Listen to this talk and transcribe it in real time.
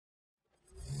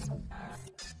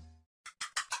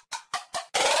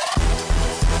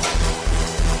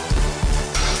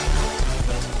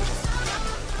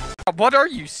What are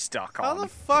you stuck on? How the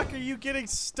fuck are you getting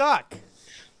stuck?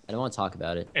 I don't want to talk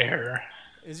about it. Error.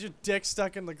 Is your dick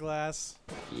stuck in the glass?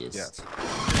 Yes.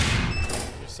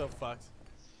 You're so fucked.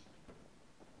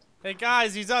 Hey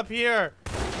guys, he's up here.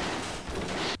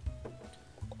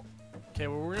 Okay,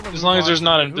 well we're gonna. As long as there's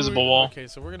not an invisible wall. Okay,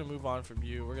 so we're gonna move on from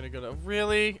you. We're gonna go to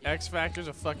really X Factor's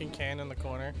a fucking can in the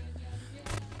corner.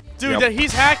 Dude,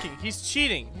 he's hacking. He's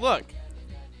cheating. Look,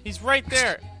 he's right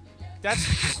there.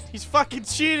 He's fucking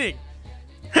cheating.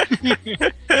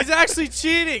 He's actually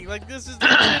cheating. Like this is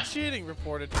cheating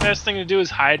reported. Best thing to do is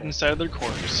hide inside their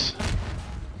corpse.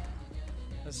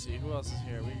 Let's see who else is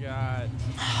here. We got.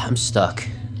 I'm stuck.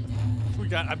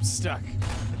 I'm stuck.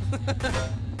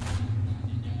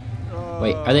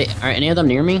 Wait, are any of them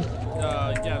near me?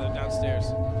 Yeah, they're downstairs.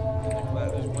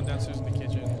 There's one downstairs in the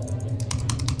kitchen. Who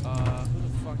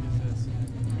the fuck is this?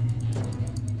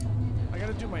 I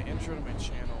gotta do my intro to my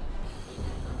channel.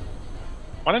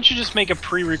 Why don't you just make a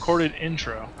pre-recorded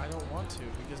intro? I don't want to,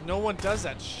 because no one does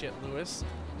that shit, Lewis.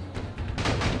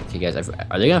 Okay, guys,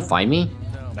 are they gonna find me?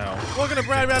 No. Welcome to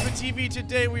Bradrapidtv.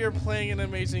 Today we are playing an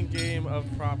amazing game of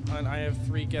Prop Hunt. I have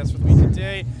 3 guests with me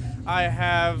today. I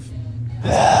have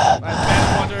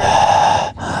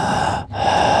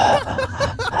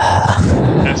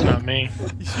That's not me.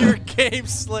 You're Game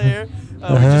Slayer. We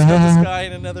just met this guy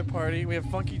in another party. We have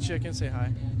Funky Chicken. Say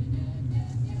hi.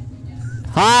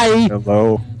 Hi!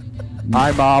 Hello.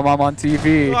 Hi, Mom. I'm on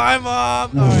TV. Hi,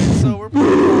 Mom. Alright, so we're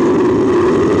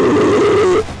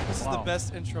This is the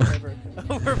best intro ever.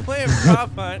 We're playing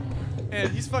Prop Hunt, and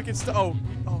he's fucking oh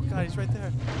god, he's right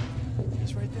there.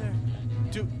 He's right there.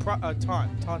 Dude,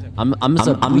 taunt him. I'm a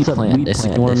plant.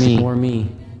 Ignore me.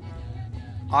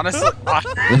 Honestly,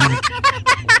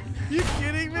 You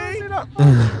kidding me?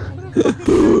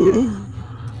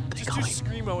 Just do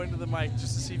screamo into the mic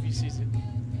just to see if he sees it.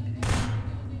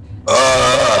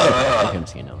 Okay, I'm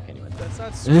seeing now. Okay, anyway. That's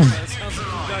not screamo. That sounds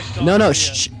like you got No,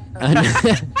 shh.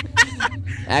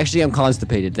 Actually, I'm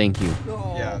constipated. Thank you.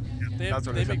 Oh, Yeah,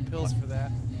 they make pills for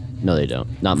that. No, they don't.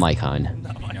 Not my kind.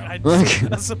 Not my kind.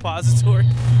 A suppository.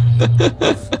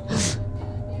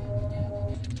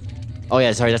 Oh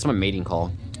yeah, sorry. That's my mating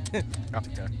call.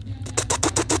 okay.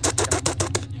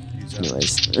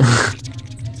 Anyways.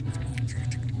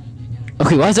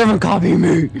 Okay, why is everyone copying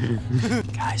me?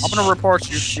 Guys, I'm gonna report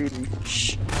you cheating.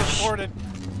 Shh. Reported.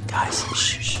 Guys,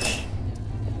 shh.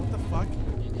 What the fuck?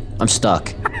 I'm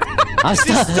stuck. I'm He's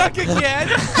stuck. stuck again.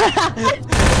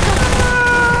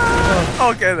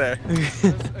 Okay, there.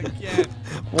 Again.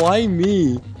 Why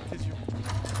me? Because you're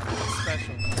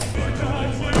special.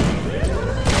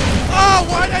 Oh,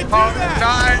 why'd I do that?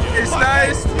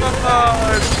 Nice.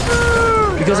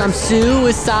 Oh, Because I'm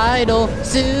suicidal.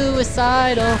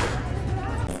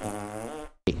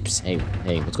 Hey,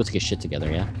 let's go take a shit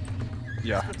together, yeah?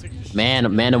 Yeah. Man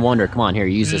of wonder. Come on, here,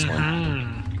 use this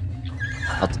one.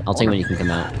 I'll tell you when you can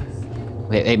come out.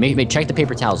 Hey, check the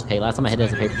paper towels. Okay, last time I hit it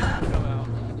as a paper towel.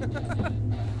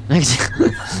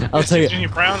 I'll tell you. Jimmy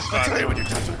Brown's I'll tell you when you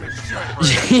touch the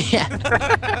Yeah.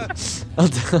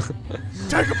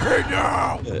 Take a pee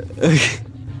now!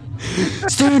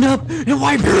 Stand up and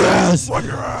wipe your ass. Wipe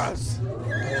your ass!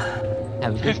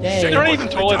 Have a good day. They're not even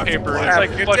toilet paper. It's like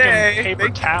Good fucking day. paper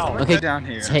towel. Okay, down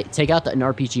here. take out an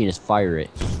RPG and just fire it.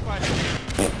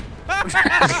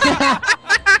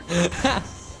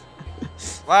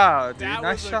 Wow, dude, That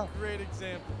nice was shot. a great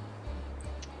example.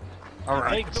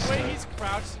 Alright. The way he's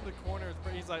crouched in the corner,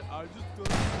 he's like, I just don't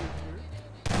sit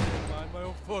here. Mind my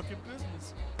own fucking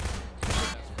business.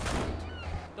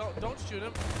 Don't shoot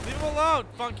him. Leave him alone,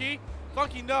 Funky.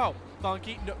 Funky, no.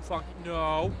 Funky, no. Funky,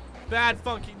 no. Bad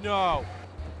Funky, no.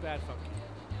 Bad Funky.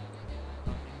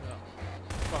 Funky, no.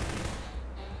 Funky.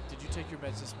 Did you take your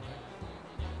meds this morning?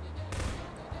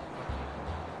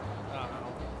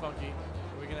 Funky,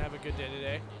 are we gonna have a good day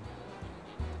today?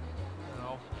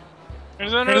 No.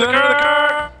 Who's under the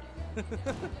car?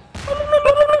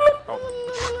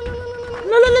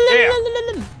 Yeah.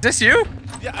 Is this you?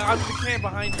 Yeah, I'm the can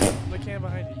behind you. The can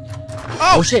behind you.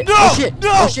 Oh shit! No! Oh shit!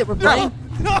 No! Oh shit! We're playing.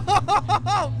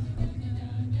 No!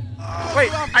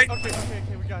 Wait, Okay,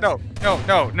 we got it.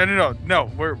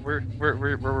 No. We're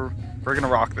gonna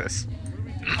rock this. What are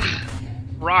we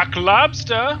doing? Rock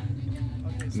lobster.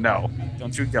 Okay, so No,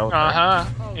 don't you go there. Uh-huh.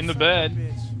 Oh, In the son of a bed.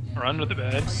 bitch. Or under the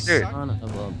bed. Dude. Son of a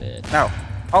little bit. No.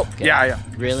 Oh, Okay. yeah.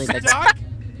 Really? That's Doc? I'll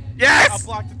Yes!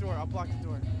 block the door. I'll block the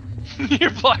door. You're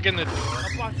blocking the door.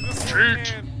 I'll block this Shoot.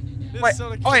 can. This Wait,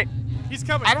 soda can. wait. He's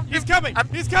coming. I don't He's think- coming.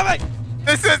 He's coming.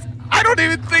 I don't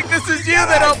even think this is you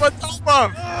that I'm on top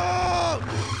of! Oh!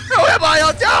 Who am I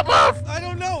on top of? I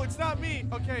don't know. It's not me.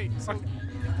 Okay, so get the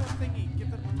thingy.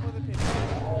 Get the toilet paper.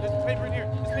 There's paper in here.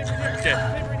 There's paper in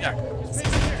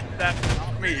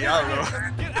me. I don't know.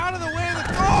 Get out of the way of the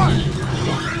door!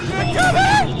 They're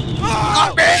coming!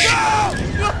 Oh, no!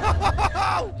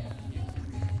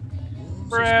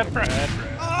 Brad.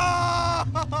 Oh!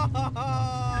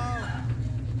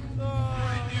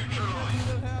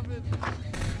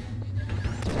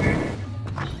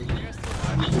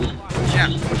 Yeah.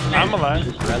 I'm alive.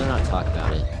 I'd rather not talk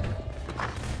about it.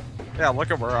 Yeah,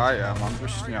 look at where I am. I'm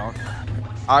just, you know,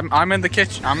 I'm in the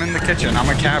kitchen. I'm in the kitchen. I'm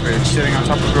a cabbage sitting on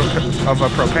top of a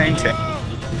propane tank.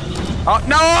 Oh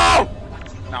no!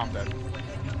 Now I'm dead.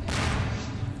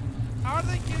 How are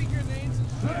they getting your names?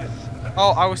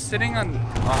 Oh, I was sitting on.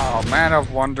 Oh, Man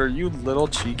of Wonder, you little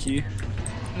cheeky.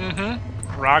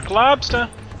 Rock lobster.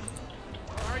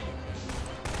 Where are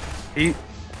you? He.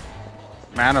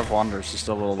 Man of Wonder is just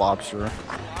a little lobster.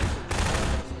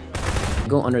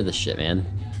 Go under the shit, man.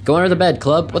 Go under the bed,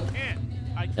 club. What?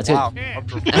 That's it. Wow.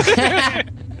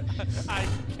 I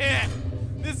can't.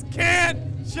 This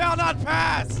shall not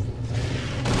pass.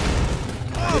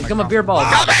 Become a beer ball.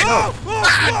 Oh,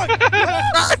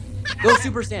 fuck. Go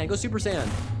Super Saiyan. Go Super Saiyan.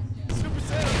 Super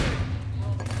Saiyan.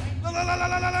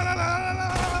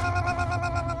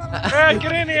 Brad,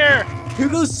 get in here. Who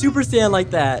goes Super Saiyan like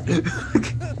that?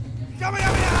 Come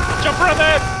here. Jump around the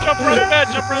bed. Jump around the bed.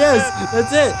 Jump around Yes, the bed.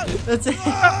 that's it. That's it.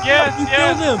 Yes, You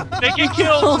yes. killed him. They get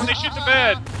killed when they shoot the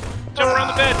bed. Jump around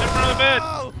the bed. Jump around the bed.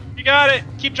 You got it.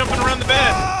 Keep jumping around the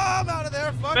bed. I'm out of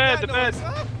there. Fuck Bed, that the bed. noise.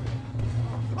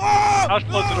 Oh, I'll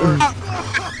close the door.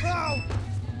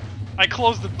 I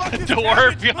closed the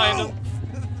door behind him.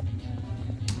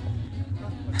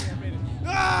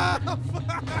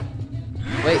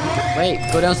 Wait.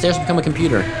 Go downstairs and become a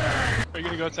computer. Are you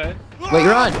gonna go outside? Wait,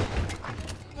 you're on.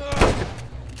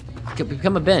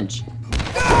 Become a bench.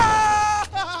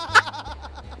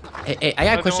 Hey, I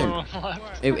got a question.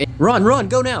 Hey, run,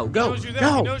 go now, go. He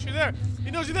No. knows you're there.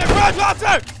 He knows you're there. Run,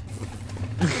 Lobster!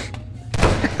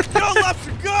 Go,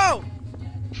 Lobster, go!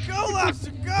 Go,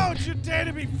 Lobster, go! It's your day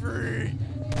to be free.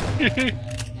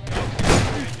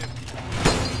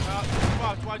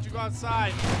 Fuck, why'd you go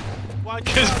outside? Why'd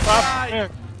you go outside?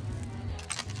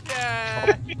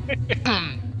 Yeah.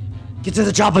 Get to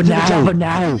the chopper now. Chopper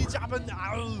now.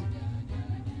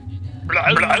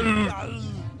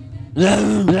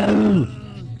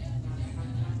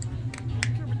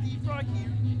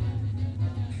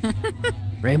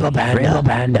 Rainbow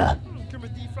Panda.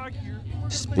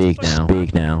 Speak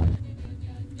now.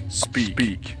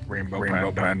 Speak. Rainbow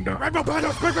Panda. Rainbow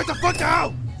Panda, speak right the fuck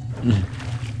now!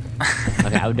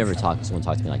 Okay, I would never talk to someone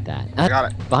talk to me like that. I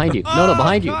got it. Behind you. Oh, No,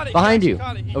 behind you. caught it, Behind caught you. it,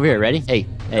 caught it. Over here, ready? Hey,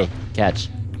 catch.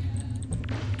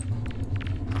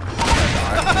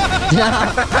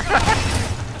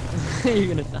 You're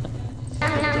gonna die.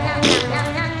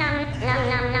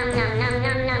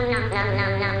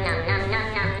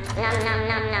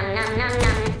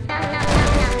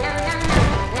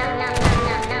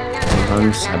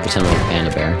 I pretend like a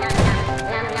panda bear.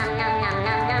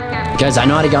 Guys, I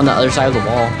know how to get on the other side of the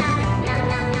wall.